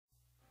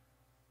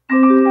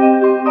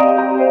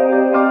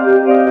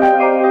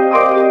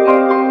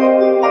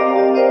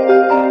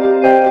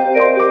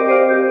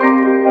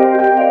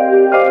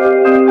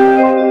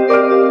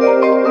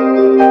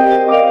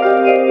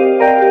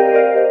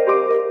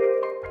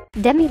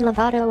Demi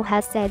Lovato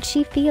has said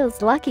she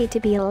feels lucky to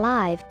be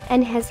alive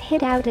and has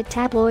hit out at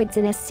tabloids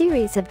in a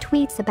series of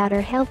tweets about her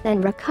health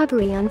and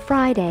recovery on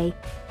Friday.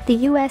 The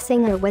US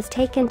singer was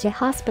taken to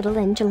hospital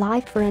in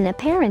July for an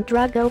apparent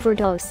drug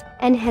overdose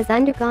and has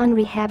undergone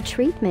rehab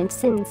treatment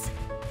since.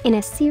 In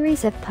a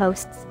series of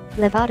posts,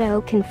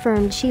 Lovato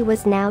confirmed she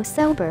was now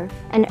sober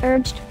and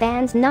urged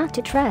fans not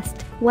to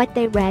trust what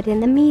they read in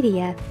the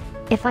media.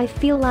 "If I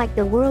feel like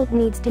the world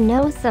needs to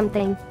know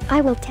something, I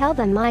will tell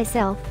them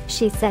myself,"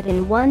 she said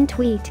in one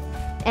tweet.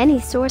 "Any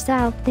source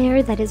out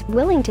there that is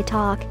willing to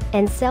talk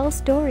and sell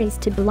stories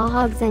to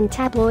blogs and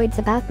tabloids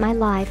about my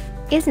life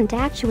isn't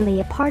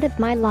actually a part of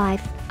my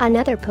life,"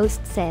 another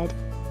post said.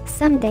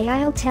 "Someday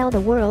I'll tell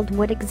the world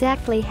what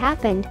exactly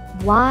happened,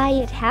 why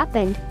it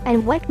happened,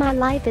 and what my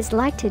life is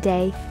like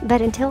today,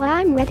 but until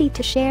I'm ready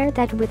to share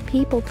that with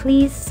people,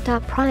 please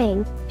stop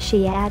prying,"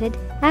 she added,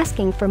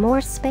 asking for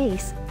more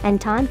space and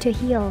time to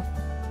heal.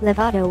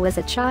 Lovato was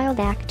a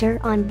child actor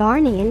on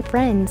Barney and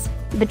Friends,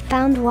 but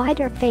found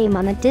wider fame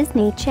on the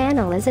Disney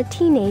Channel as a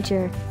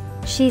teenager.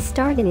 She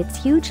starred in its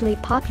hugely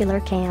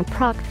popular camp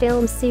rock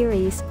film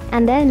series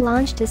and then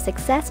launched a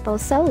successful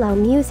solo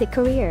music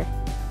career.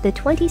 The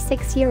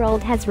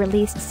 26-year-old has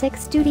released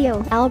 6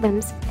 studio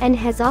albums and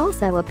has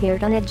also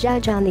appeared on a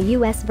judge on the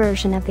US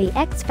version of The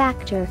X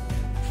Factor.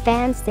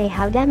 Fans say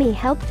how Demi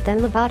helped the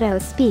Lovato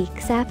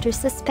speaks after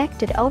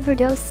suspected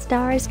overdose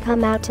stars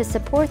come out to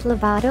support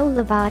Lovato.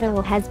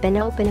 Lovato has been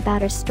open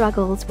about her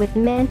struggles with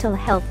mental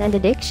health and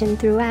addiction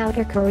throughout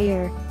her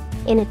career.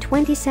 In a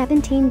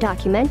 2017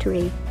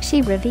 documentary,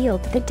 she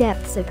revealed the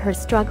depths of her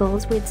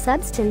struggles with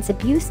substance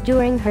abuse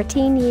during her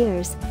teen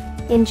years.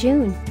 In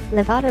June,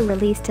 Lovato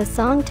released a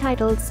song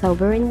titled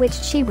 "Sober" in which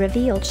she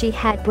revealed she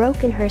had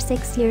broken her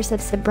 6 years of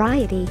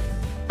sobriety.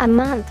 A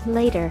month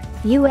later,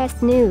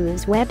 US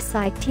news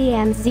website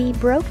TMZ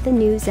broke the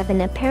news of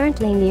an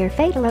apparently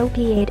near-fatal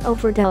opiate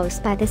overdose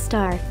by the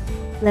star.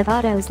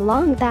 Lovato's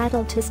long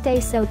battle to stay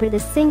sober. The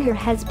singer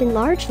has been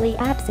largely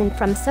absent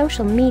from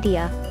social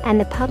media and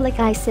the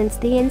public eye since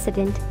the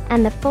incident,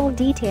 and the full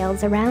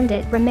details around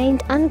it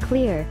remained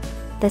unclear.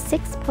 The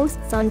 6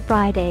 posts on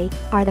Friday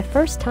are the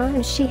first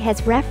time she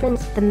has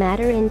referenced the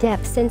matter in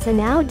depth since a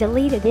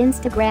now-deleted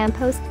Instagram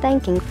post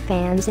thanking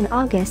fans in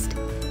August.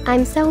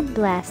 "I'm so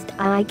blessed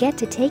I get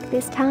to take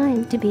this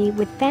time to be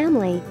with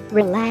family,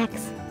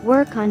 relax,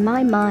 work on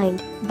my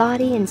mind,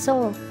 body and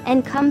soul,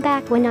 and come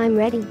back when I'm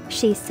ready,"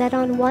 she said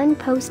on one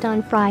post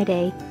on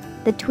Friday.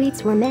 The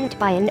tweets were met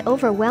by an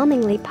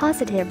overwhelmingly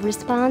positive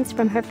response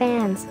from her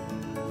fans.